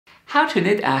How to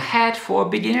knit a hat for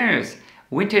beginners.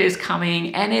 Winter is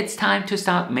coming and it's time to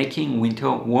start making winter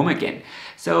warm again.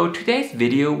 So today's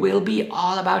video will be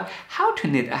all about how to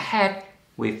knit a hat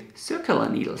with circular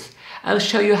needles. I'll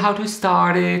show you how to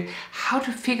start it, how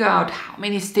to figure out how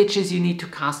many stitches you need to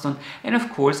cast on, and of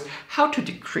course how to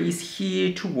decrease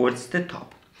here towards the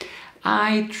top.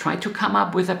 I tried to come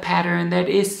up with a pattern that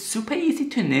is super easy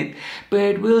to knit,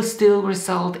 but will still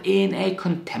result in a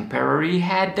contemporary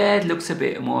hat that looks a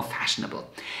bit more fashionable.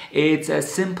 It's a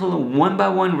simple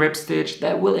 1x1 rib stitch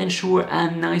that will ensure a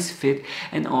nice fit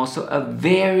and also a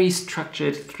very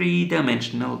structured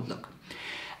three-dimensional look.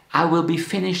 I will be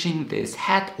finishing this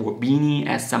hat or beanie,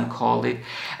 as some call it,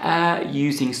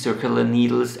 using circular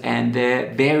needles and the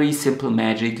very simple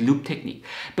magic loop technique.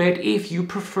 But if you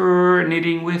prefer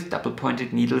knitting with double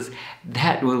pointed needles,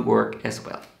 that will work as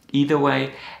well. Either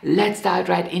way, let's dive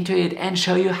right into it and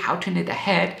show you how to knit a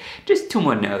hat. Just two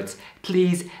more notes.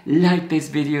 Please like this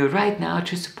video right now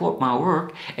to support my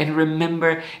work. And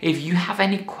remember, if you have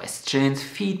any questions,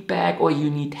 feedback, or you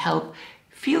need help,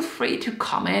 feel free to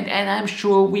comment and I'm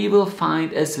sure we will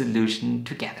find a solution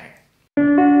together.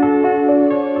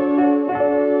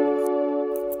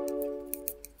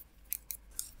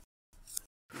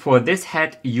 For this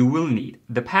hat you will need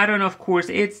the pattern, of course.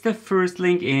 It's the first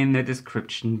link in the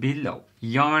description below.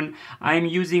 Yarn, I'm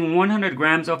using 100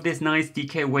 grams of this nice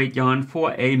DK weight yarn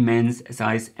for a men's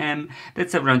size M.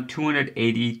 That's around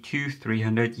 280 to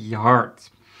 300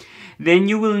 yards. Then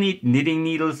you will need knitting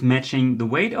needles matching the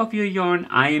weight of your yarn.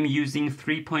 I am using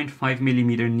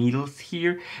 3.5mm needles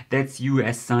here. That's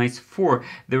US size 4.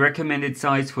 The recommended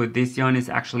size for this yarn is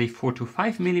actually 4 to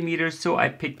 5mm, so I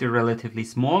picked a relatively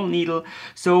small needle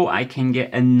so I can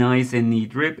get a nice and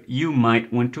neat rib. You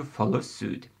might want to follow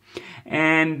suit.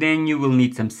 And then you will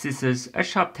need some scissors, a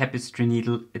sharp tapestry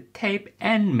needle, a tape,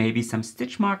 and maybe some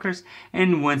stitch markers.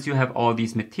 And once you have all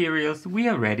these materials, we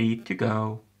are ready to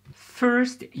go.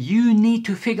 First, you need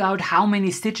to figure out how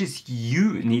many stitches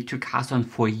you need to cast on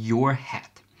for your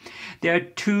hat. There are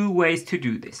two ways to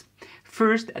do this.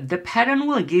 First, the pattern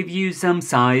will give you some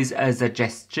size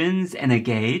suggestions and a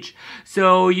gauge,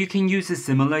 so you can use a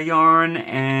similar yarn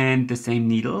and the same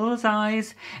needle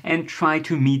size and try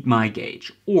to meet my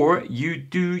gauge, or you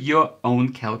do your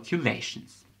own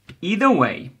calculations. Either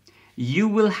way, you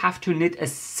will have to knit a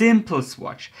simple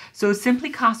swatch. So simply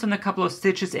cast on a couple of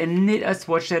stitches and knit a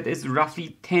swatch that is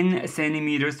roughly 10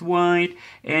 centimeters wide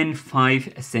and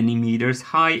 5 centimeters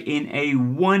high in a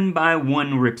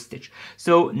 1x1 rib stitch.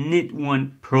 So knit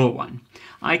one, purl one.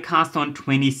 I cast on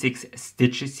 26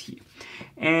 stitches here.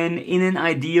 And in an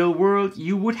ideal world,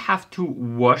 you would have to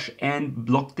wash and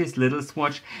block this little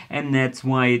swatch, and that's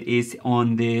why it is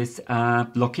on this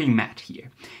blocking mat here.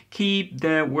 Keep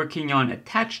the working yarn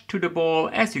attached to the ball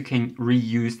as you can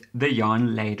reuse the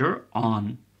yarn later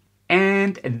on.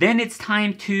 And then it's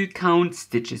time to count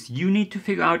stitches. You need to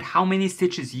figure out how many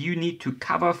stitches you need to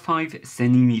cover 5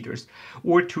 centimeters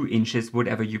or 2 inches,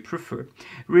 whatever you prefer.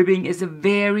 Ribbing is a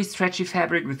very stretchy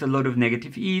fabric with a lot of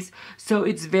negative ease, so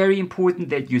it's very important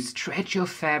that you stretch your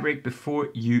fabric before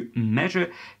you measure.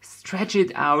 Stretch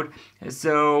it out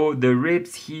so the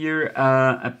ribs here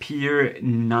appear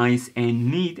nice and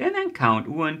neat, and then count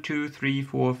 1, 2, 3,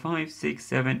 4, 5, 6,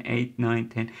 7, 8, 9,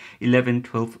 10, 11,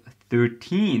 12,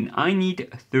 13. I need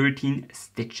 13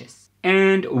 stitches.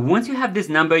 And once you have this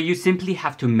number, you simply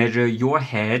have to measure your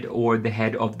head or the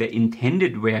head of the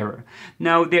intended wearer.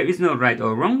 Now, there is no right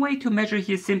or wrong way to measure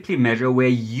here. Simply measure where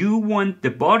you want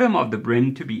the bottom of the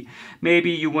brim to be.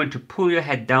 Maybe you want to pull your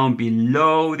head down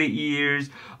below the ears,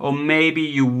 or maybe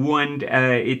you want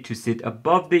it to sit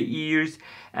above the ears.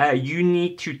 You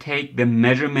need to take the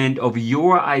measurement of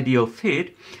your ideal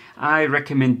fit. I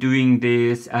recommend doing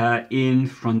this in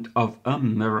front of a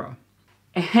mirror.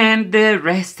 And the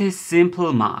rest is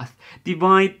simple math.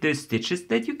 Divide the stitches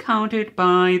that you counted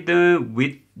by the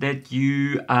width that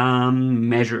you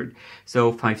measured.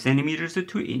 So 5 centimeters or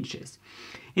 2 inches.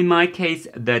 In my case,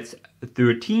 that's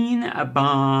 13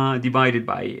 divided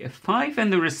by 5,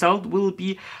 and the result will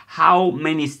be how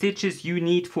many stitches you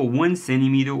need for 1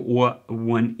 centimeter or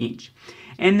 1 inch.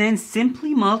 And then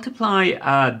simply multiply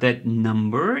that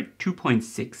number,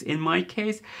 2.6 in my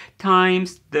case,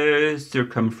 times the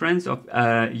circumference of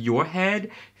your head,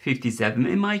 57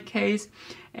 in my case,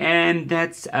 and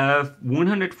that's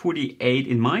 148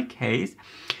 in my case.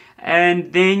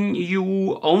 And then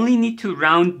you only need to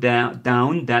round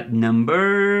down that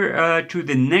number to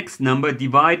the next number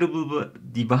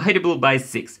dividable by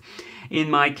 6. In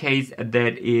my case,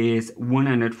 that is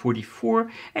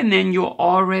 144, and then you're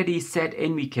already set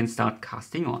and we can start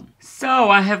casting on. So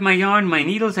I have my yarn, my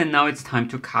needles, and now it's time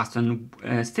to cast on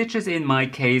stitches. In my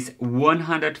case,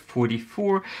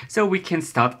 144, so we can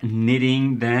start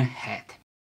knitting the head.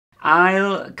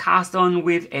 I'll cast on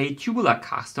with a tubular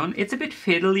cast on. It's a bit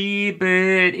fiddly,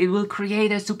 but it will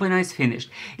create a super nice finish.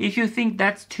 If you think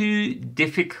that's too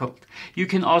difficult, you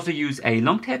can also use a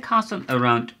longtail cast on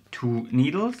around 2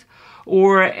 needles,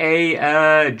 or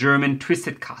a German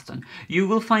twisted cast on. You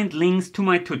will find links to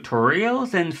my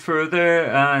tutorials and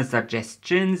further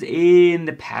suggestions in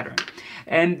the pattern.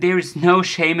 And there's no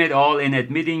shame at all in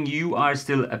admitting you are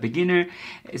still a beginner,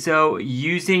 so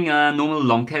using a normal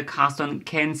longtail cast on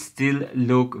can still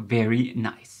look very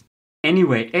nice.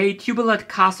 Anyway, a tubular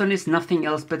cast on is nothing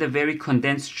else but a very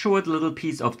condensed short little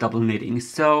piece of double knitting.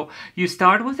 So you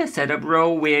start with a setup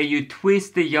row where you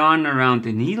twist the yarn around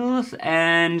the needles,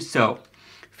 and so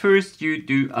first you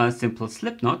do a simple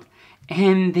slip knot,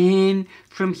 and then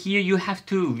from here you have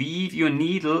to weave your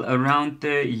needle around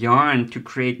the yarn to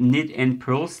create knit and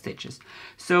purl stitches.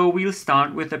 So we'll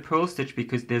start with a purl stitch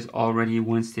because there's already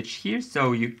one stitch here.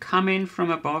 So you come in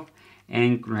from above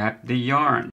and grab the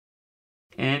yarn.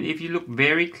 And if you look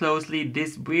very closely,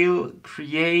 this will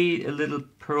create a little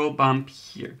purl bump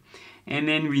here. And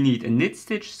then we need a knit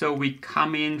stitch, so we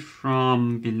come in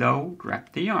from below,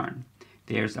 grab the yarn.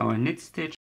 There's our knit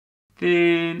stitch.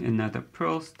 Then another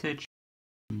purl stitch,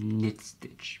 knit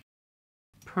stitch,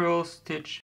 purl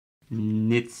stitch,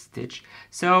 knit stitch.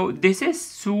 So this is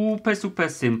super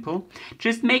simple.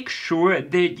 Just make sure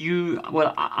that you,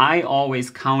 well, I always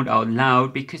count out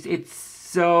loud because it's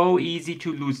so easy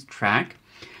to lose track.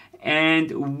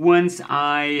 And once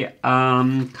I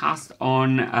cast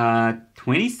on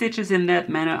 20 stitches in that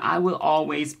manner, I will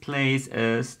always place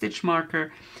a stitch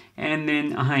marker, and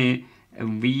then I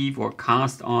weave or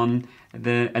cast on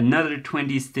another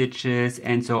 20 stitches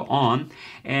and so on.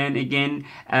 And again,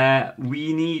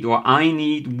 we need, or I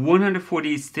need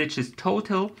 140 stitches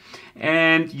total,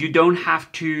 and you don't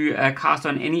have to cast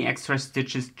on any extra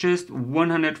stitches, just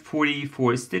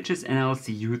 144 stitches, and I'll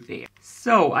see you there.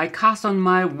 So I cast on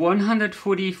my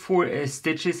 144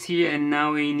 stitches here, and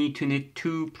now we need to knit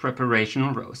 2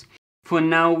 preparation rows. For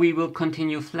now we will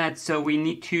continue flat, so we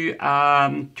need to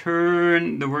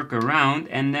turn the work around,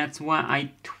 and that's why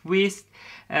I twist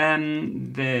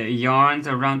the yarns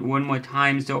around one more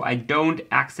time so I don't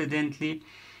accidentally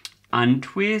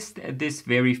untwist this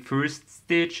very first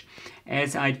stitch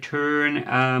as I turn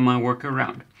my work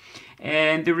around.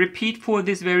 And the repeat for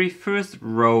this very first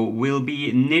row will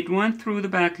be knit 1 through the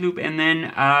back loop and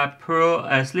then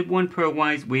slip 1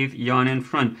 purlwise with yarn in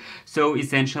front. So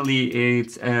essentially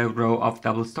it's a row of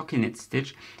double stockinette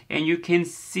stitch, and you can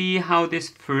see how this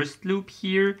first loop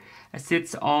here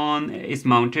is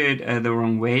mounted the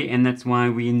wrong way, and that's why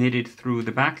we knit it through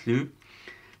the back loop.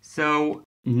 So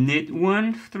knit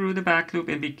 1 through the back loop,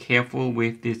 and be careful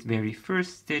with this very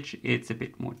first stitch, it's a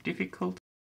bit more difficult.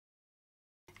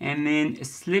 And then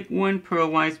slip 1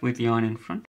 purlwise with yarn in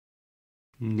front,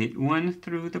 knit 1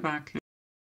 through the back loop,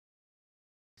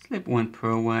 slip 1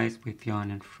 purlwise with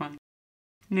yarn in front,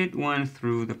 knit 1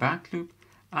 through the back loop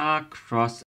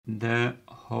across the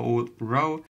whole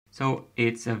row. So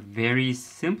it's a very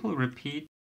simple repeat,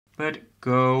 but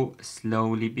go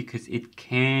slowly because it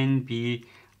can be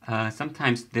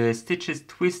sometimes the stitches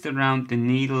twist around the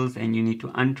needles and you need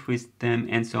to untwist them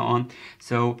and so on.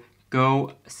 So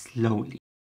go slowly.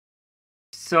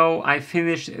 So I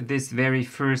finished this very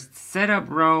first setup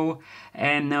row,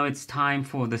 and now it's time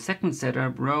for the second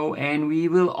setup row, and we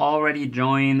will already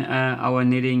join our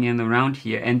knitting in the round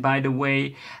here. And by the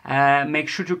way, make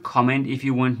sure to comment if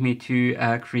you want me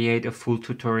to create a full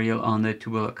tutorial on the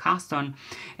tubular cast on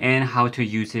and how to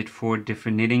use it for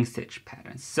different knitting stitch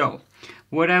patterns. So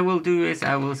what I will do is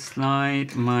I will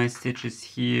slide my stitches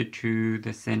here to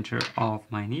the center of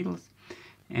my needles,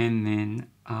 and then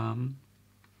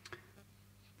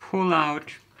pull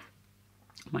out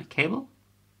my cable.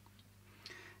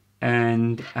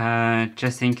 And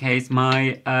just in case,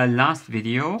 my last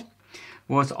video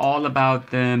was all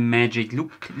about the magic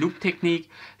loop technique,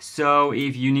 so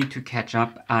if you need to catch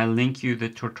up, I'll link you the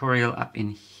tutorial up in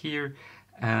here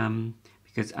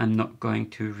because I'm not going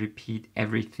to repeat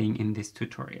everything in this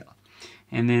tutorial.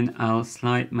 And then I'll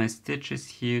slide my stitches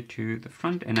here to the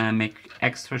front, and I make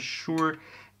extra sure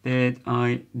that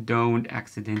I don't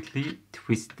accidentally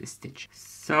twist the stitch.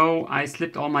 So I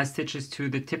slipped all my stitches to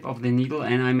the tip of the needle,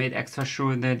 and I made extra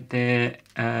sure that the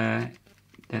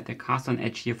that the cast on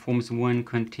edge here forms one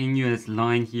continuous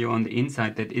line here on the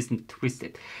inside that isn't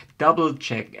twisted. Double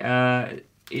check.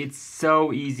 It's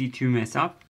so easy to mess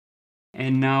up.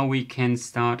 And now we can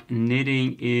start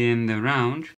knitting in the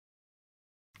round.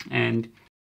 And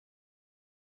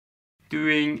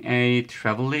doing a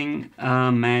traveling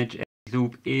magic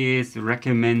loop is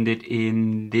recommended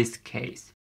in this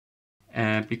case.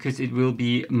 Because it will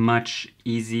be much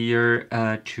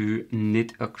easier to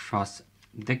knit across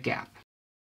the gap.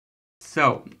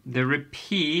 So the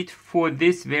repeat for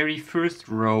this very first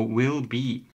row will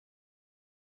be,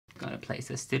 gotta place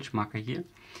a stitch marker here.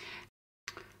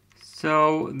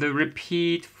 So the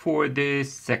repeat for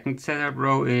this second setup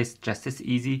row is just as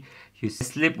easy. You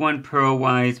slip one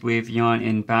purlwise with yarn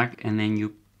in back and then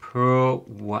you purl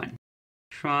one.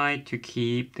 Try to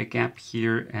keep the gap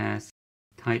here as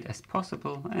tight as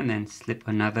possible and then slip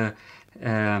another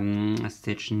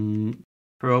stitch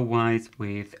purlwise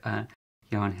with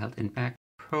yarn held in back,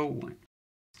 purl one.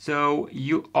 So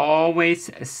you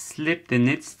always slip the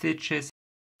knit stitches,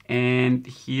 and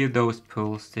here those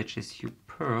purl stitches you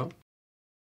purl,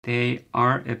 they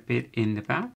are a bit in the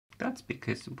back. That's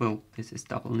because, well, this is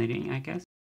double knitting, I guess.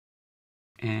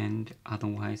 And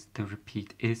otherwise the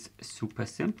repeat is super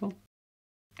simple.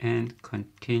 And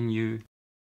continue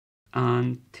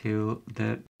until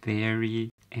the very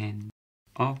end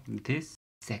of this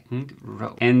second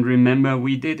row. And remember,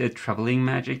 we did a traveling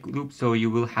magic loop, so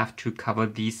you will have to cover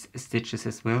these stitches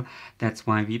as well. That's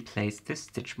why we placed the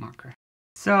stitch marker.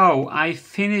 So I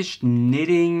finished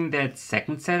knitting that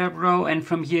second setup row, and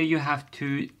from here you have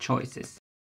two choices.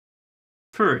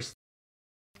 First,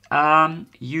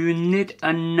 you knit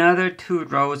another 2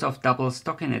 rows of double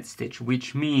stockinette stitch,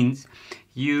 which means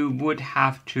you would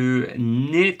have to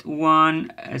knit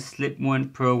one, slip one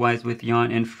purlwise with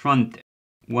yarn in front,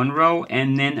 one row,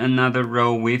 and then another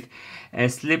row with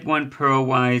slip one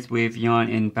purlwise with yarn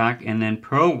in back, and then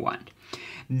purl one.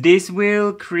 This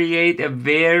will create a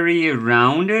very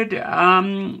rounded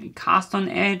cast on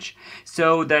edge,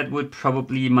 so that would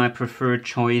probably be my preferred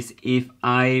choice if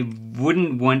I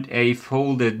wouldn't want a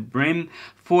folded brim.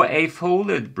 For a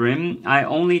folded brim, I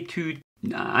only do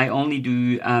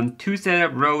 2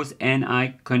 setup rows, and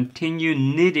I continue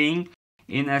knitting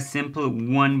in a simple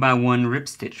 1-by-1 rib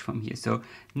stitch from here. So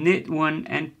knit one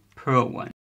and purl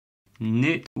one,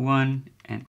 knit one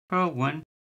and purl one.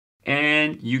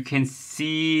 And you can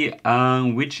see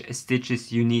which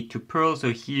stitches you need to purl. So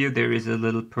here there is a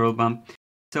little purl bump,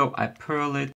 so I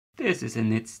purl it. This is a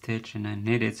knit stitch and I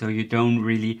knit it, so you don't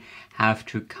really have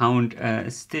to count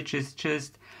stitches,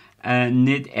 just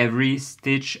knit every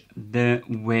stitch the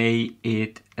way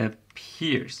it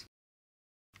appears.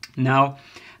 Now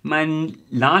my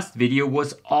last video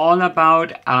was all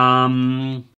about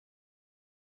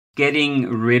getting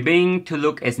ribbing to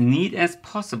look as neat as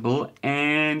possible,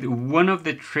 and one of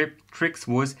the tricks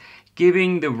was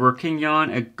giving the working yarn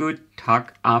a good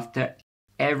tuck after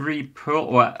every purl,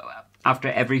 or after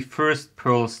every first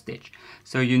purl stitch.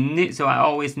 So you knit, so I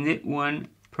always knit one,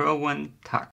 purl one,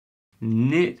 tuck,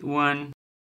 knit one,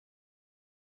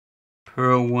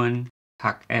 purl one,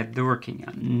 tuck at the working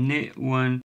yarn, knit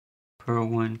one, purl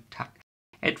one, tuck.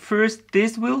 At first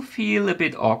this will feel a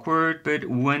bit awkward, but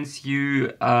once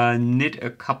you knit a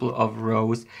couple of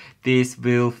rows, this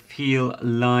will feel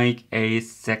like a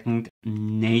second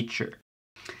nature.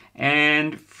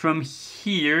 And from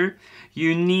here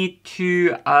you need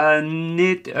to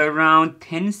knit around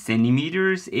 10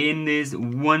 centimeters in this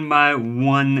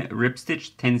 1-by-1 rib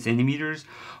stitch, 10 centimeters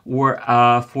or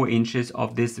 4 inches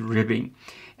of this ribbing.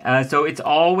 So it's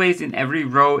always in every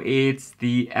row, it's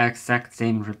the exact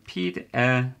same repeat,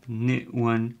 knit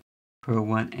one, purl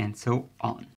one, and so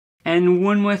on. And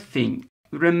one more thing,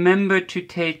 remember to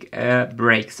take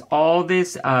breaks. All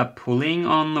this pulling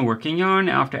on the working yarn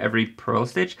after every purl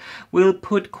stitch will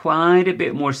put quite a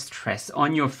bit more stress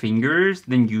on your fingers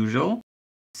than usual.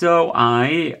 So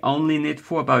I only knit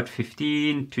for about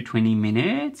 15 to 20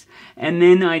 minutes, and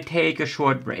then I take a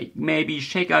short break. Maybe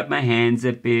shake out my hands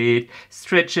a bit,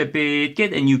 stretch a bit,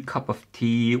 get a new cup of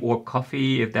tea or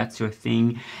coffee if that's your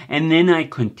thing, and then I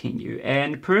continue.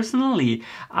 And personally,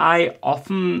 I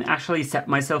often actually set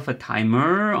myself a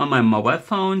timer on my mobile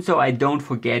phone so I don't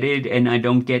forget it and I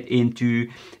don't get into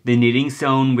the knitting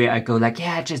zone where I go like,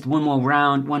 yeah, just one more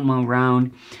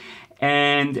round.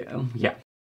 And yeah,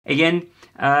 again,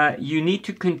 you need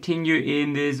to continue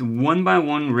in this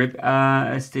 1-by-1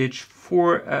 rib stitch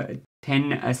for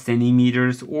 10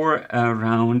 centimeters or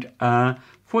around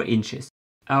 4 inches.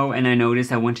 Oh, and I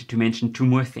noticed I wanted to mention 2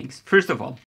 more things. First of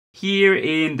all, Here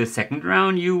in the second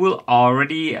round, you will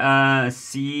already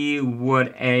see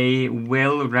what a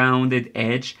well-rounded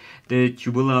edge the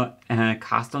tubular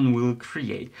cast on will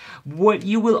create. What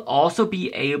you will also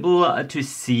be able to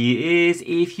see is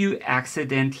if you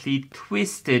accidentally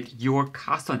twisted your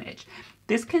cast on edge.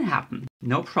 This can happen,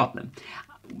 no problem.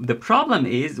 The problem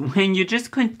is when you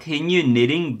just continue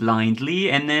knitting blindly,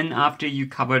 and then after you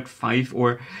covered 5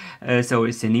 or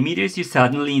so centimeters, you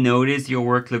suddenly notice your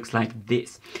work looks like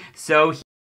this. So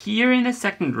here in the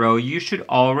second row, you should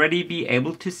already be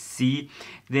able to see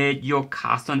that your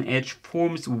cast on edge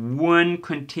forms one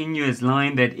continuous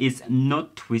line that is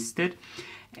not twisted,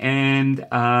 and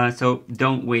so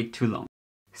don't wait too long.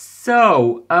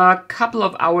 So, a couple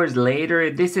of hours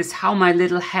later, this is how my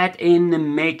little hat in the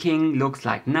making looks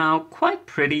like now. Quite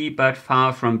pretty, but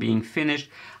far from being finished.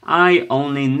 I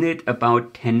only knit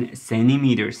about 10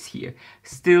 centimeters here.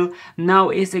 Still, now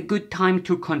is a good time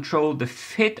to control the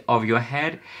fit of your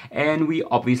head, and we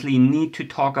obviously need to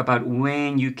talk about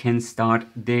when you can start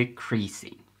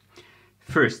decreasing.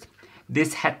 First,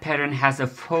 this hat pattern has a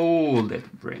folded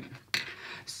brim.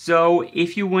 So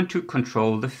if you want to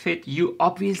control the fit, you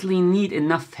obviously need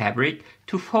enough fabric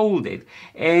to fold it.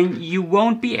 And you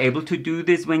won't be able to do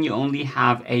this when you only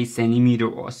have a centimeter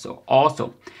or so.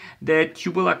 Also, the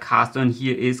tubular cast on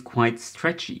here is quite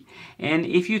stretchy. And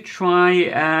if you try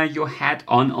your hat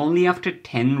on only after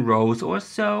 10 rows or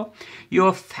so,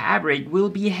 your fabric will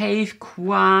behave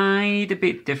quite a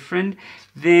bit different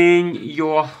than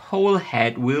your whole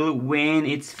head will when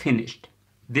it's finished.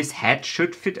 This hat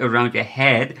should fit around your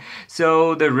head,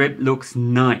 so the rib looks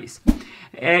nice.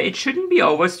 It shouldn't be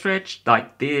overstretched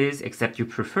like this, except you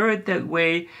prefer it that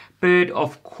way. But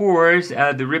of course,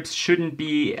 the ribs shouldn't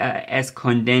be as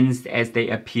condensed as they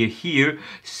appear here,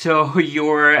 so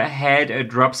your head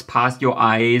drops past your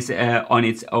eyes on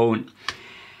its own.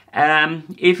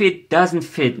 If it doesn't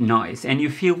fit nice and you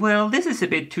feel, well, this is a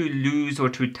bit too loose or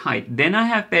too tight, then I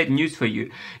have bad news for you.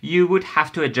 You would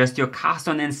have to adjust your cast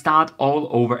on and start all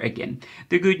over again.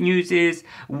 The good news is,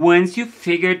 once you've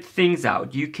figured things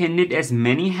out, you can knit as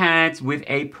many hats with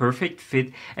a perfect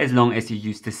fit as long as you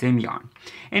use the same yarn.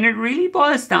 And it really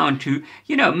boils down to,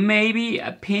 maybe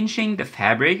pinching the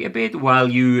fabric a bit while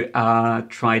you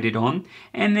tried it on,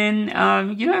 and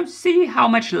then, see how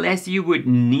much less you would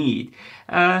need.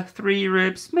 3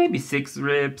 ribs, maybe 6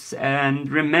 ribs, and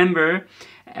remember,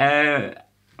 the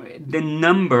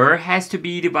number has to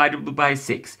be divided by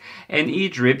 6, and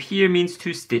each rib here means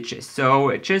 2 stitches.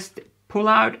 So just pull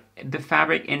out the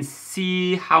fabric and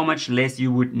see how much less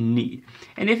you would need.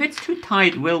 And if it's too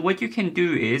tight, well, what you can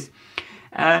do is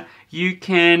you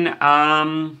can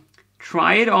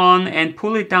try it on and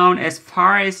pull it down as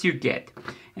far as you get,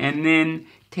 and then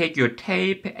take your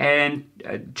tape and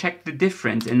check the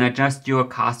difference and adjust your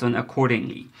cast on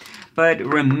accordingly. But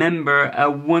remember,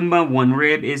 a 1x1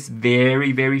 rib is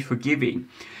very, very forgiving.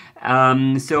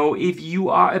 So if you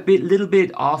are a little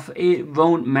bit off, it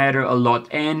won't matter a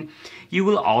lot. And you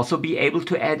will also be able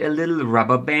to add a little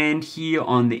rubber band here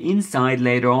on the inside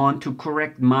later on to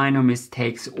correct minor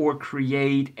mistakes or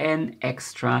create an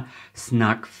extra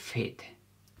snug fit.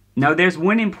 Now there's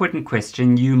one important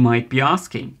question you might be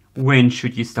asking. When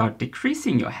should you start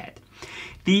decreasing your head?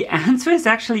 The answer is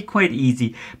actually quite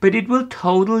easy, but it will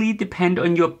totally depend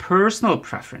on your personal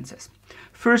preferences.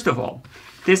 First of all,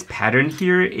 this pattern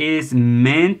here is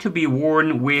meant to be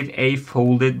worn with a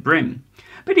folded brim.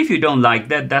 But if you don't like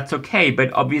that, that's okay,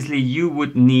 but obviously you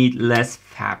would need less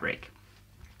fabric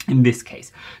in this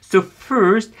case. So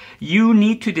first, you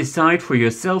need to decide for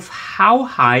yourself how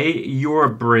high your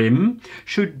brim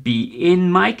should be.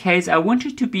 In my case, I want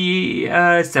it to be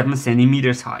 7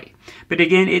 centimeters high. But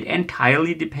again, it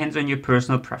entirely depends on your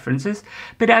personal preferences.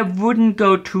 But I wouldn't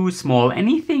go too small.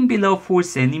 Anything below 4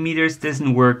 centimeters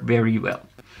doesn't work very well.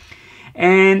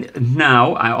 And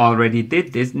now, I already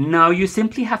did this, now you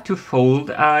simply have to fold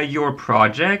your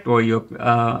project or your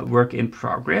work in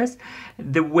progress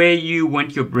the way you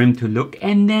want your brim to look,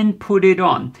 and then put it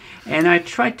on. And I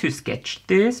tried to sketch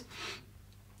this,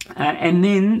 and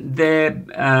then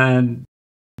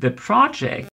the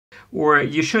project, or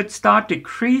you should start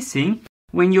decreasing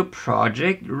when your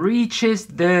project reaches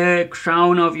the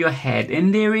crown of your head,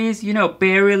 and there is,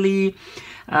 barely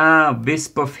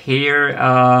wisp of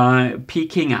hair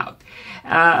peeking out,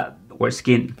 or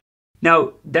skin.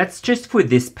 Now that's just for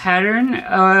this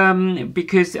pattern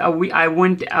because I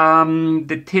want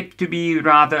the tip to be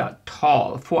rather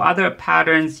tall. For other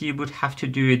patterns you would have to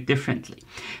do it differently.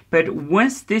 But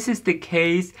once this is the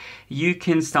case, you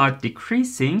can start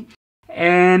decreasing.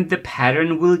 and the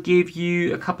pattern will give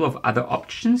you a couple of other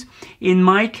options. In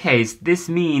my case, this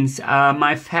means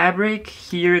my fabric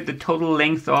here, the total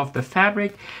length of the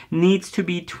fabric needs to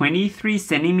be 23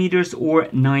 centimeters or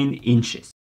 9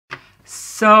 inches.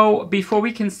 So before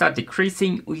we can start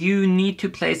decreasing, you need to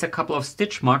place a couple of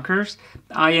stitch markers.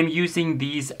 I am using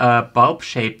these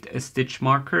bulb-shaped stitch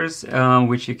markers,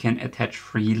 which you can attach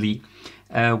freely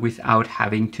without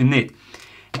having to knit.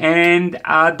 And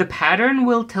the pattern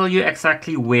will tell you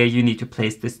exactly where you need to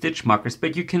place the stitch markers,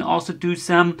 but you can also do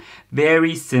some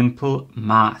very simple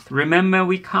math. Remember,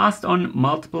 we cast on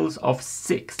multiples of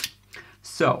 6.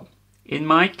 So in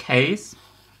my case,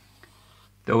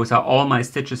 those are all my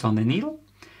stitches on the needle.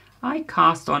 I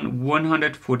cast on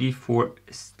 144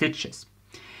 stitches.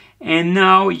 And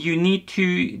now you need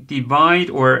to divide,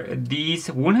 or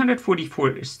these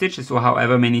 144 stitches, or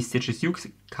however many stitches you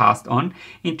cast on,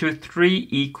 into 3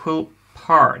 equal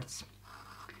parts.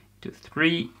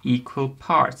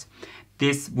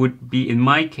 This would be, in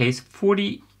my case,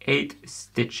 48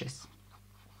 stitches.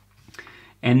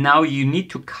 And now you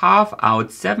need to carve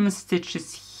out 7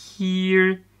 stitches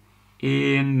here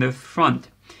in the front.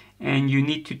 And you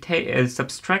need to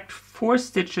subtract 4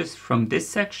 stitches from this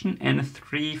section and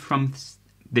 3 from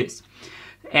this.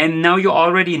 And now you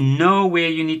already know where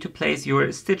you need to place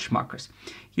your stitch markers.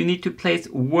 You need to place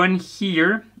 1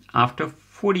 here after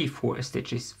 44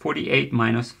 stitches, 48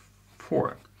 minus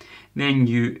 4. Then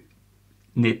you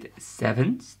knit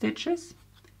 7 stitches,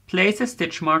 place a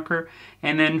stitch marker,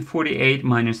 and then 48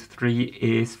 minus 3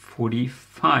 is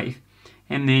 45.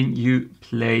 And then you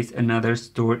place another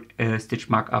stitch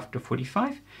mark after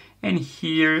 45, and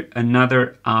here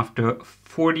another after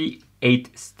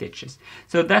 48 stitches.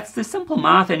 So that's the simple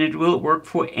math, and it will work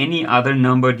for any other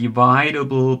number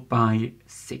dividable by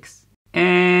 6.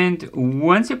 And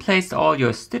once you placed all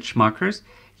your stitch markers,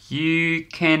 you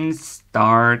can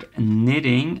start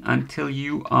knitting until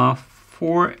you are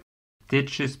 4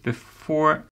 stitches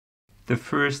before the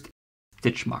first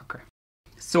stitch marker.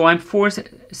 So I'm 4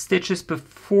 stitches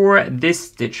before this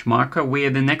stitch marker,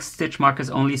 where the next stitch marker is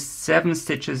only 7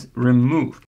 stitches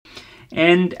removed.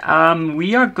 And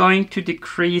we are going to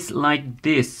decrease like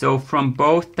this, so from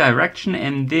both direction,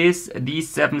 and these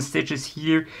 7 stitches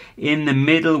here in the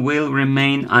middle will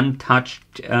remain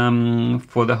untouched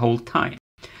for the whole time.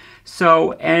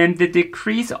 So, and the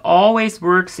decrease always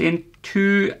works in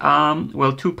two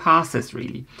passes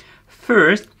really.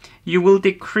 First, you will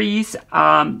decrease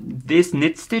this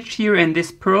knit stitch here and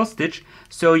this purl stitch,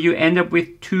 so you end up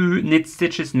with 2 knit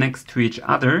stitches next to each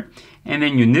other, and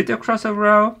then you knit across a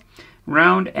round,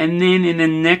 and then in the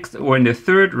next, or in the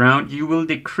third round, you will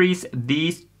decrease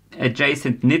these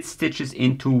adjacent knit stitches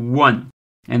into 1,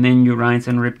 and then you rinse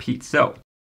and repeat. So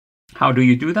how do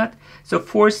you do that? So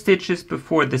 4 stitches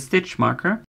before the stitch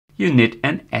marker, you knit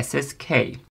an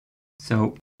SSK.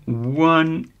 So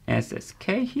 1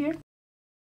 SSK here.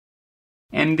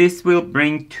 And this will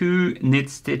bring 2 knit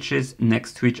stitches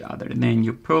next to each other. Then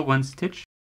you purl 1 stitch,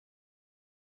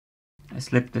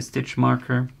 slip the stitch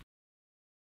marker,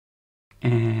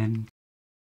 and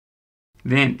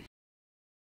then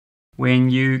when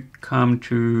you come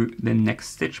to the next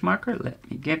stitch marker, let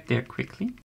me get there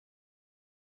quickly.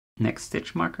 Next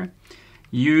stitch marker,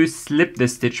 you slip the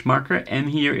stitch marker,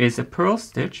 and here is a purl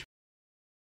stitch.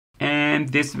 And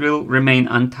this will remain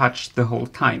untouched the whole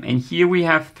time. And here we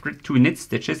have 2 knit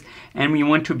stitches, and we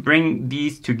want to bring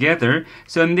these together.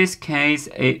 So in this case,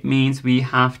 it means we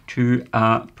have to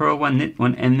purl 1, knit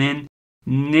 1, and then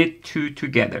knit 2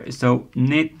 together. So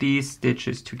knit these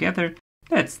stitches together.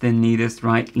 That's the neatest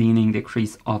right leaning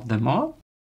decrease of them all.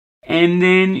 And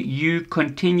then you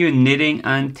continue knitting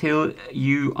until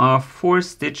you are 4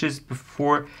 stitches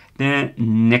before the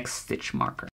next stitch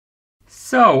marker.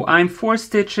 So I'm 4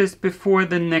 stitches before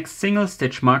the next single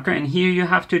stitch marker, and here you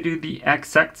have to do the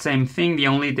exact same thing. The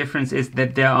only difference is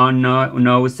that there are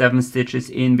no 7 stitches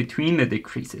in between the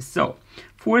decreases. So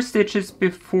 4 stitches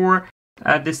before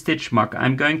the stitch marker,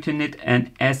 I'm going to knit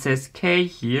an SSK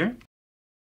here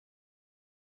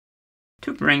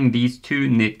to bring these 2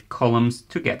 knit columns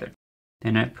together.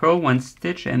 Then I purl 1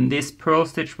 stitch, and this purl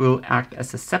stitch will act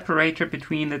as a separator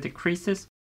between the decreases.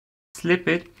 Slip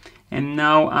it, and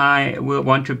now I will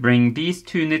want to bring these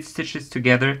 2 knit stitches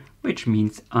together, which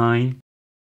means I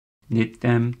knit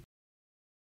them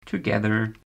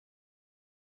together.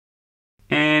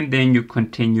 And then you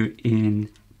continue in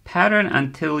pattern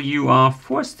until you are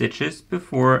 4 stitches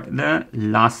before the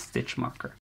last stitch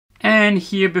marker. And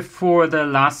here before the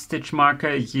last stitch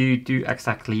marker, you do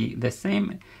exactly the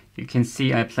same. You can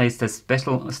see I placed a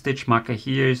special stitch marker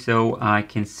here so I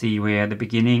can see where the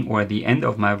beginning or the end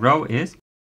of my row is.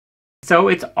 So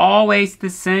it's always the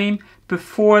same.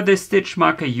 Before the stitch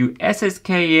marker you SSK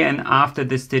and after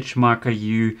the stitch marker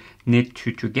you knit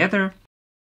 2 together.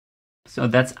 So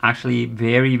that's actually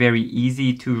very, very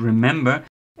easy to remember.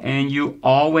 And you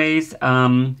always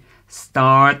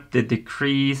start the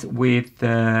decrease with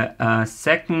the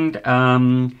second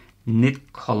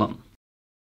knit column.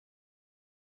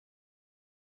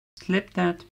 Slip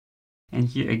that. And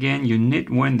here again you knit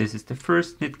 1. This is the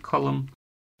first knit column.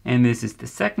 And this is the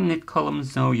second knit column,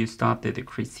 so you start the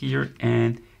decrease here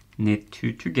and knit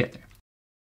 2 together.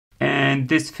 And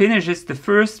this finishes the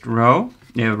first round,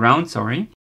 sorry.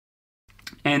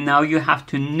 And now you have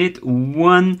to knit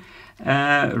 1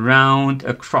 round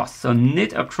across. So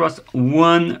knit across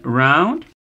 1 round,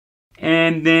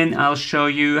 and then I'll show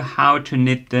you how to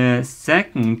knit the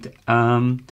second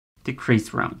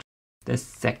decrease round, the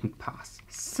second pass.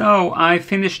 So I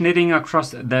finished knitting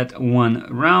across that 1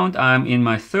 round. I'm in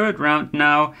my 3rd round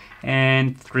now,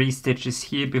 and 3 stitches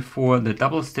here before the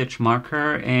double stitch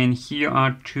marker, and here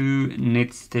are 2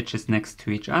 knit stitches next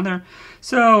to each other.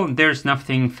 So there's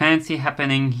nothing fancy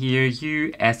happening here.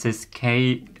 You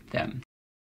SSK them.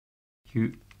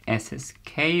 You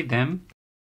SSK them.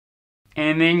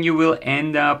 And then you will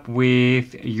end up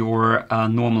with your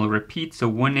normal repeat. So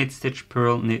 1 knit stitch,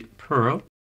 purl, knit, purl.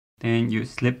 Then you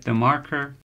slip the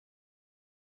marker,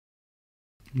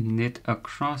 knit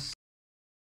across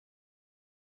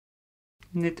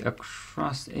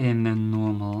in the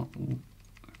normal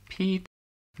repeat.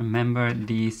 Remember,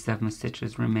 these 7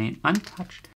 stitches remain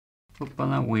untouched.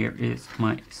 Oopala, where is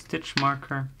my stitch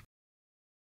marker?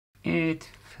 It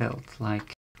felt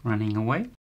like running away.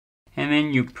 And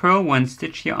then you purl 1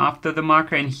 stitch here after the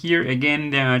marker, and here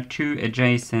again there are 2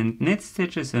 adjacent knit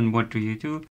stitches, and what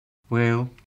do?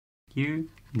 Well, you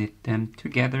knit them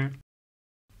together,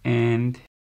 and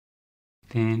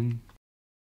then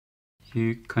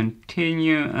you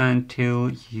continue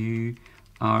until you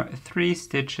are 3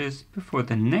 stitches before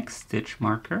the next stitch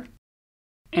marker.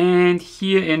 And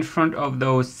here in front of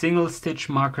those single stitch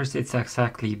markers, it's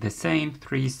exactly the same.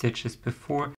 3 stitches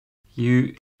before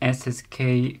you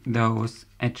SSK those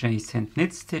adjacent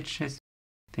knit stitches.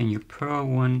 Then you purl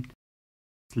 1,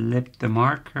 slip the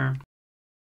marker,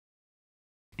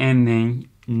 and then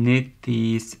knit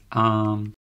these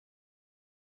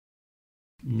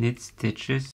knit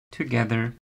stitches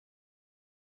together.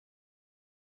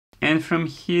 And from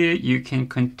here you can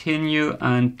continue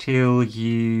until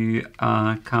you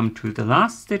come to the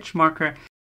last stitch marker.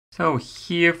 So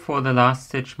here for the last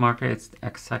stitch marker it's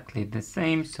exactly the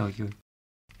same. So you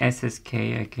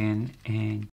SSK again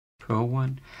and purl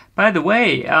 1. By the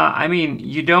way, I mean,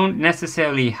 you don't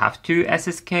necessarily have to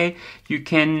SSK. You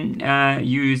can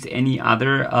use any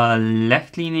other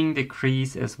left-leaning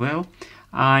decrease as well.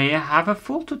 I have a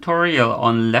full tutorial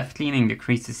on left-leaning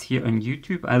decreases here on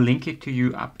YouTube. I'll link it to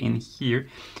you up in here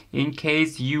in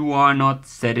case you are not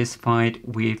satisfied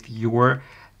with your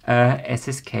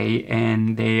SSK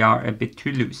and they are a bit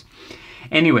too loose.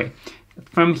 Anyway,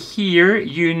 from here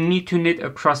you need to knit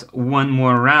across 1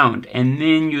 more round, and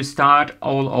then you start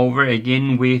all over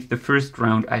again with the first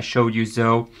round I showed you.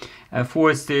 So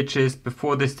 4 stitches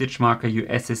before the stitch marker you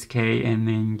SSK, and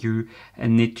then you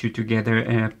knit 2 together,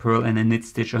 a purl and a knit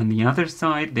stitch on the other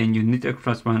side. Then you knit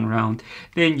across 1 round,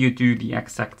 then you do the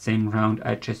exact same round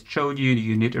I just showed you.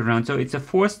 You knit around. So it's a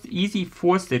easy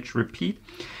 4 stitch repeat,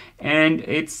 and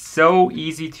it's so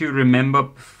easy to remember.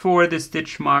 Before the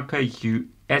stitch marker you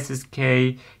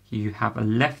SSK, you have a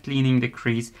left leaning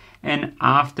decrease, and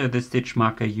after the stitch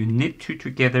marker you knit 2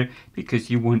 together because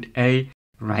you want a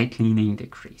right leaning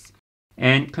decrease.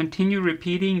 And continue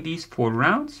repeating these 4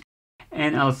 rounds,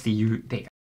 and I'll see you there.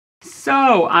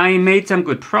 So I made some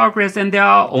good progress, and there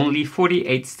are only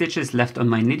 48 stitches left on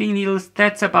my knitting needles.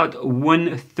 That's about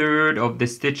 1/3 of the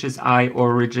stitches I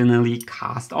originally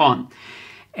cast on.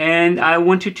 And I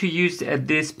wanted to use at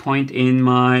this point in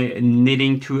my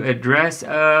knitting to address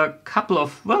a couple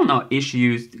of, well, not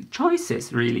issues,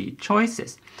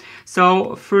 choices.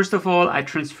 So first of all, I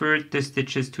transferred the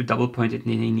stitches to double pointed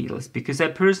knitting needles because I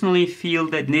personally feel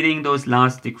that knitting those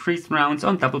last decrease rounds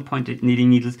on double pointed knitting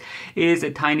needles is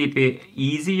a tiny bit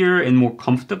easier and more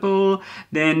comfortable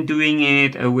than doing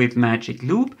it with magic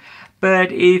loop.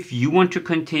 But if you want to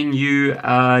continue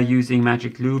using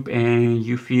magic loop and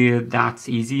you feel that's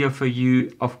easier for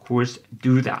you, of course,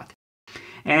 do that.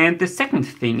 And the second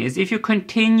thing is, if you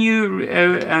continue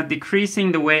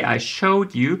decreasing the way I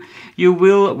showed you, you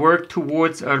will work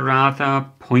towards a rather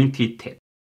pointy tip.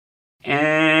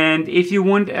 And if you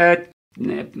want a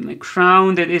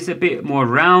crown that is a bit more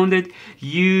rounded,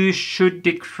 you should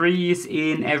decrease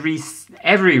in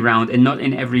every round and not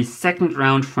in every second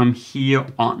round from here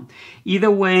on. Either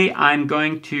way, I'm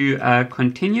going to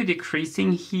continue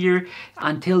decreasing here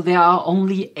until there are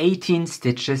only 18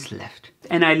 stitches left.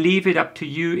 And I leave it up to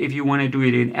you if you want to do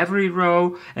it in every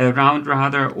round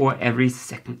rather, or every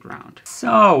second round.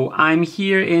 So I'm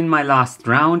here in my last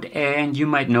round, and you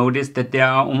might notice that there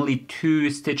are only 2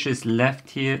 stitches left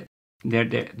here.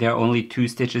 There are only 2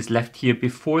 stitches left here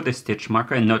before the stitch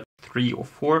marker and not 3 or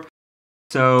 4.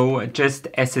 So just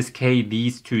SSK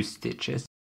these 2 stitches,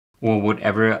 or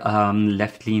whatever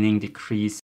left leaning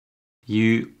decrease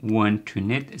you want to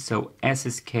knit. So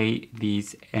SSK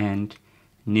these and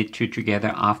knit 2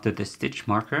 together after the stitch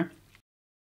marker.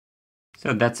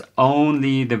 So that's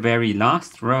only the very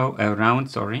last round,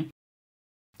 sorry.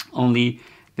 Only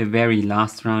the very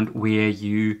last round where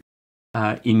you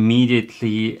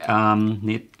immediately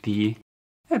knit the,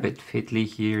 a bit fiddly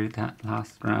here, that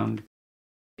last round,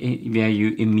 where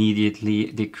you immediately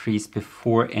decrease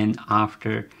before and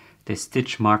after the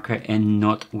stitch marker and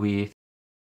not with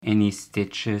any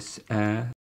stitches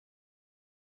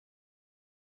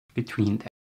between them.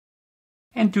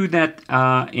 And do that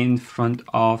in front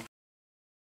of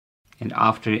and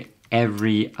after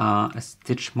every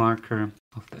stitch marker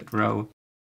of that row.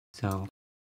 So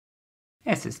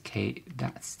SSK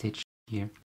that stitch here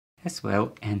as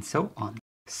well, and so on.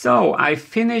 So I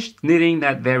finished knitting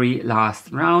that very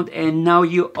last round, and now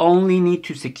you only need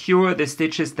to secure the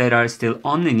stitches that are still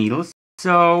on the needles.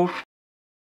 So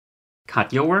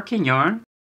cut your working yarn,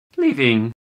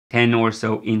 leaving 10 or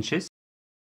so inches,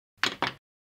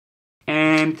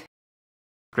 and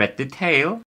thread the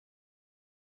tail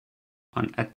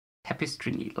on a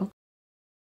tapestry needle,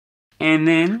 and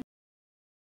then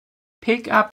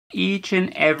pick up each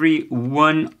and every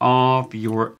one of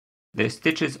the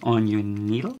stitches on your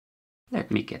needle.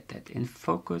 Let me get that in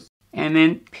focus. And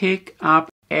then pick up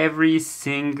every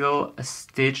single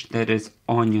stitch that is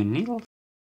on your needle.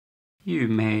 You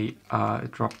may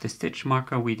drop the stitch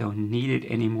marker, we don't need it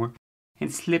anymore,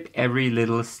 and slip every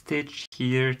little stitch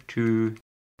here to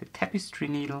the tapestry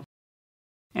needle,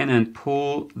 and then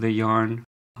pull the yarn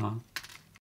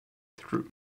through.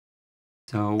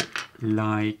 So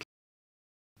like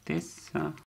this,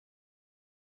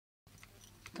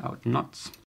 without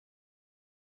knots,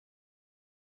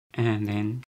 and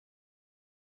then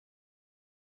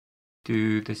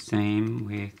do the same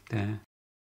with the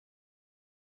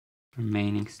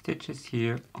remaining stitches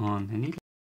here on the needle.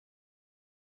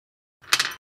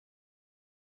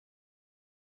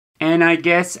 And I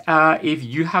guess if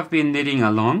you have been knitting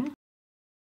along,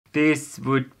 this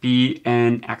would be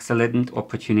an excellent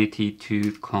opportunity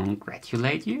to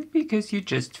congratulate you, because you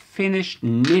just finished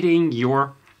knitting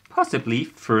your possibly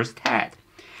first hat.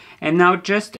 And now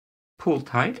just pull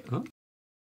tight,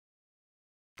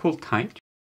 pull tight,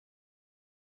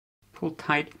 pull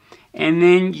tight, and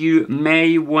then you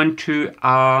may want to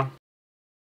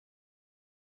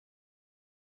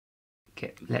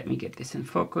okay, let me get this in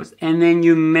focus. And then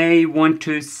you may want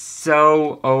to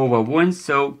sew over one,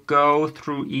 so go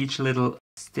through each little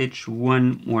stitch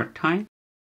one more time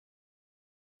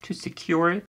to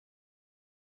secure it.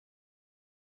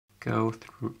 Go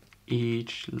through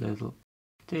each little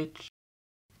stitch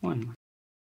one more.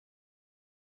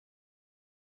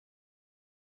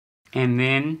 And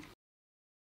then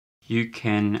you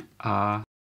can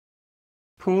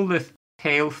pull the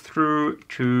tail through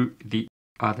to the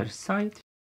other side.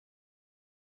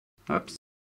 Oops.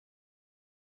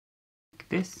 Like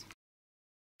this.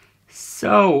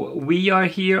 So we are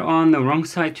here on the wrong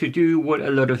side to do what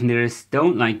a lot of knitters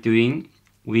don't like doing,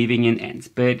 weaving in ends,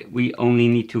 but we only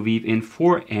need to weave in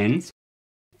 4 ends.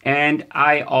 And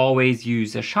I always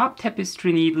use a sharp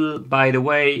tapestry needle. By the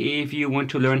way, if you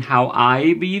want to learn how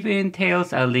I weave in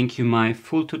tails, I'll link you my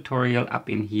full tutorial up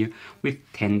in here with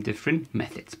 10 different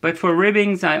methods. But for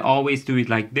ribbings, I always do it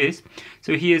like this.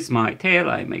 So here's my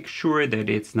tail. I make sure that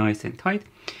it's nice and tight.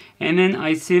 And then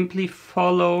I simply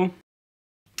follow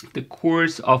the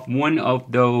course of one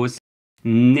of those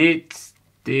knit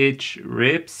stitch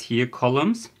ribs here,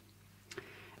 columns.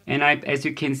 And as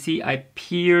you can see, I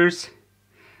pierce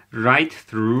right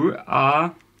through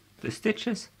the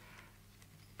stitches,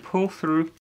 pull through,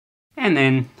 and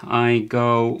then I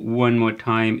go one more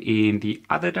time in the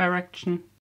other direction.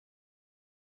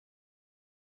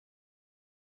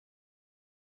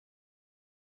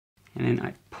 And then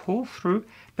I pull through,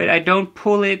 but I don't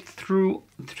pull it through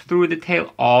the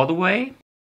tail all the way.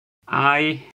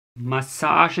 I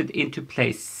massage it into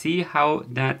place. See how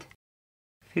that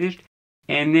finished?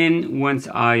 And then once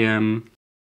I am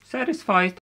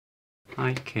satisfied,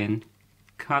 I can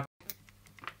cut,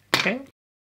 okay,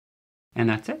 and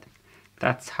that's it.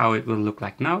 That's how it will look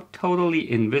like now,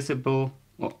 totally invisible,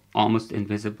 or almost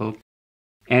invisible,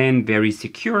 and very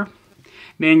secure.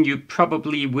 Then you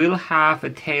probably will have a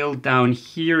tail down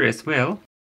here as well,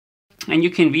 and you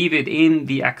can weave it in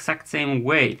the exact same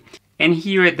way. And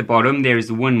here at the bottom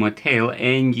there's one more tail,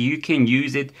 and you can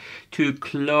use it to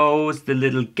close the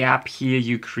little gap here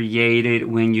you created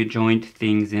when you joined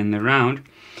things in the round.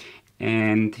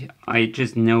 And I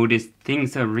just noticed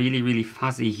things are really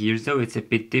fuzzy here, so it's a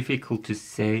bit difficult to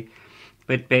say.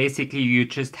 But basically you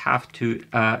just have to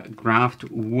graft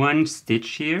one stitch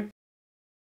here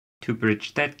to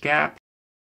bridge that gap.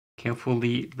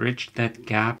 Carefully bridge that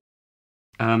gap.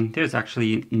 There's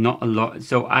actually not a lot,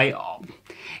 so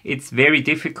it's very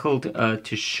difficult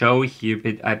to show here,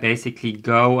 but I basically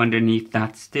go underneath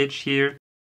that stitch here,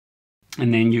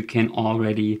 and then you can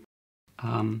already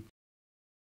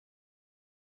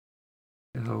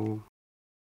go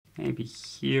maybe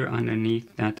here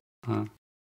underneath that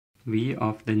V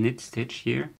of the knit stitch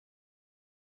here,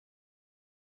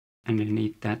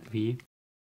 underneath that V.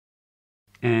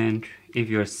 And if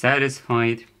you're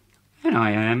satisfied, and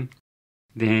I am,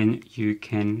 then you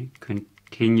can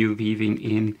continue weaving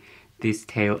in this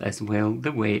tail as well,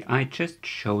 the way I just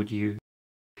showed you.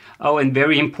 Oh, and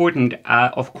very important,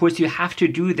 of course you have to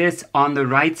do this on the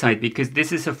right side, because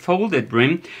this is a folded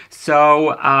brim,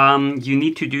 so you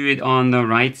need to do it on the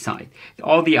right side.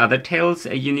 All the other tails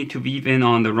you need to weave in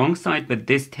on the wrong side, but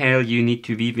this tail you need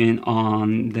to weave in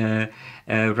on the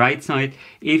right side.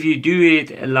 If you do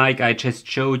it like I just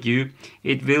showed you,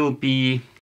 it will be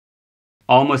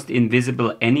almost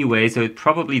invisible anyway, so it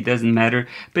probably doesn't matter,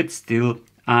 but still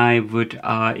I would,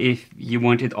 if you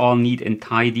want it all neat and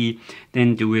tidy,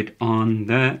 then do it on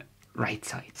the right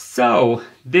side. So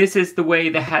this is the way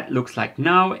the hat looks like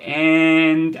now,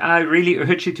 and I really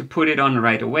urge you to put it on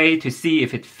right away to see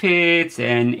if it fits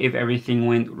and if everything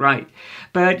went right.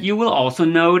 But you will also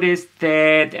notice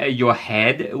that your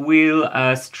head will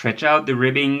stretch out the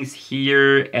ribbings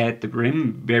here at the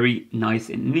brim, very nice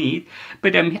and neat.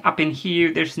 But up in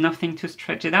here, there's nothing to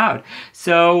stretch it out.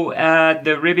 So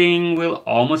the ribbing will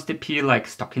almost appear like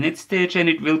stockinette stitch, and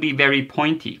it will be very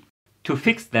pointy. To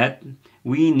fix that,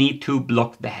 we need to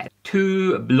block the head.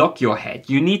 To block your head,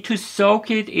 you need to soak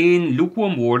it in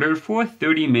lukewarm water for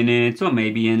 30 minutes or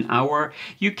maybe an hour.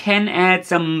 You can add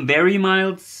some very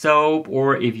mild soap,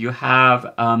 or if you have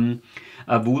a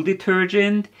wool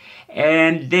detergent,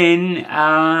 and then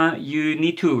you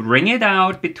need to wring it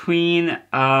out between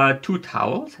two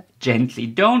towels gently.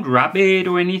 Don't rub it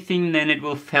or anything, then it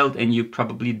will felt, and you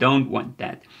probably don't want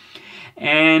that.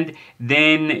 And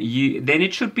then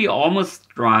it should be almost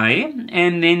dry,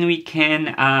 and then we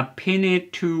can pin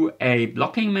it to a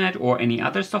blocking mat or any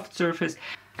other soft surface.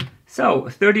 So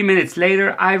 30 minutes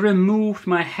later, I removed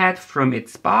my hat from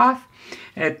its bath,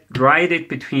 dried it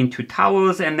between two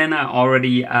towels, and then I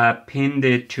already pinned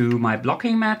it to my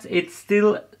blocking mats. It's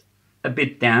still a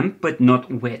bit damp, but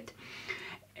not wet.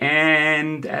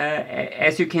 And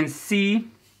as you can see,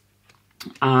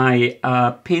 I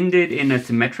pinned it in a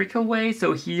symmetrical way.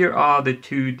 So here are the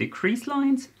two decrease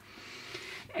lines,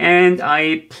 and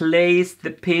I placed the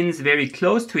pins very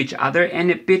close to each other and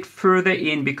a bit further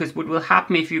in, because what will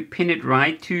happen if you pin it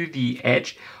right to the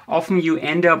edge, often you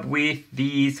end up with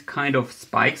these kind of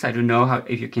spikes. I don't know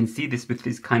if you can see this, with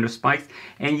these kind of spikes,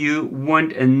 and you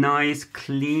want a nice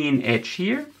clean edge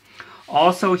here.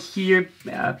 Also here,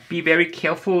 be very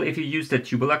careful if you use the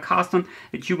tubular cast on.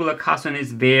 The tubular cast on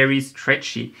is very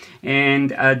stretchy, and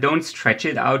don't stretch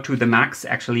it out to the max.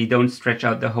 Actually, don't stretch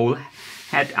out the whole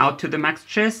head out to the max,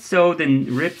 just so the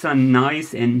ribs are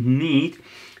nice and neat.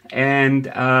 And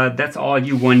that's all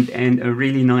you want, and a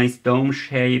really nice dome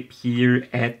shape here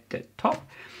at the top.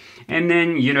 And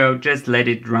then, you know, just let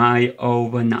it dry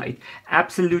overnight.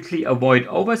 Absolutely avoid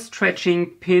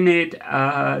overstretching. Pin it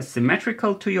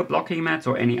symmetrical to your blocking mats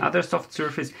or any other soft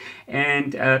surface,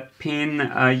 and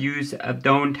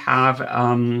don't have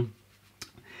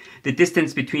the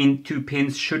distance between two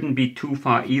pins shouldn't be too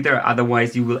far either,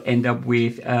 otherwise you will end up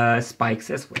with spikes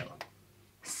as well.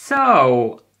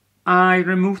 So I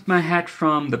removed my hat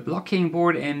from the blocking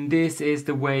board, and this is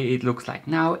the way it looks like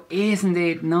now. Isn't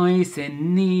it nice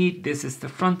and neat? This is the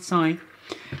front side,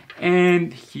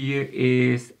 and here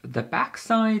is the back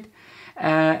side.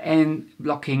 And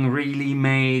blocking really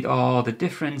made all the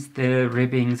difference. The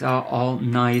ribbings are all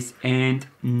nice and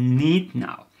neat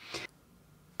now.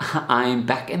 I'm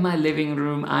back in my living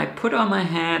room. I put on my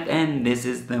hat, and this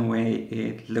is the way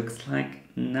it looks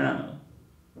like now.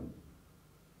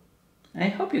 I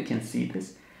hope you can see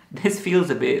this. This feels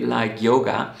a bit like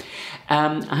yoga.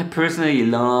 I personally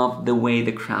love the way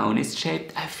the crown is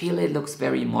shaped. I feel it looks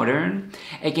very modern.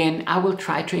 Again, I will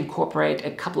try to incorporate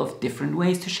a couple of different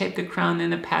ways to shape the crown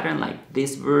in a pattern, like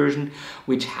this version,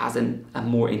 which has a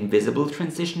more invisible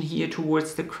transition here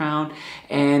towards the crown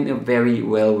and a very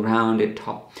well-rounded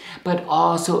top, but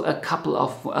also a couple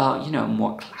of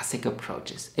more classic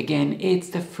approaches. Again,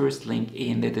 it's the first link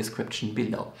in the description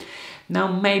below. Now,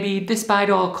 maybe despite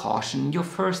all caution, your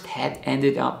first hat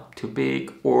ended up too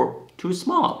big or too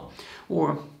small,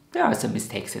 or there are some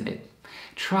mistakes in it.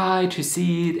 Try to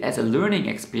see it as a learning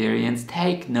experience,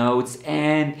 take notes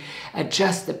and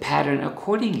adjust the pattern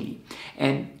accordingly.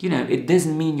 And it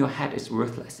doesn't mean your hat is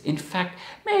worthless. In fact,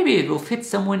 maybe it will fit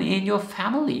someone in your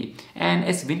family. And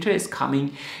as winter is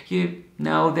coming,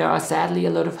 there are sadly a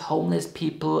lot of homeless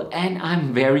people, and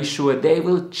I'm very sure they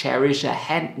will cherish a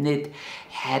hand-knit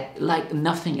hat like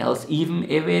nothing else, even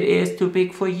if it is too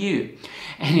big for you.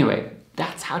 Anyway,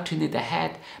 that's how to knit a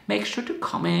hat. Make sure to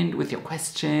comment with your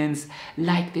questions,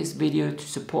 like this video to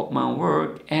support my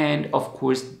work, and of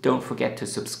course don't forget to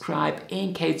subscribe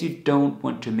in case you don't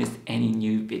want to miss any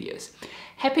new videos.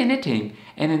 Happy knitting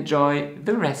and enjoy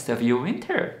the rest of your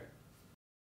winter!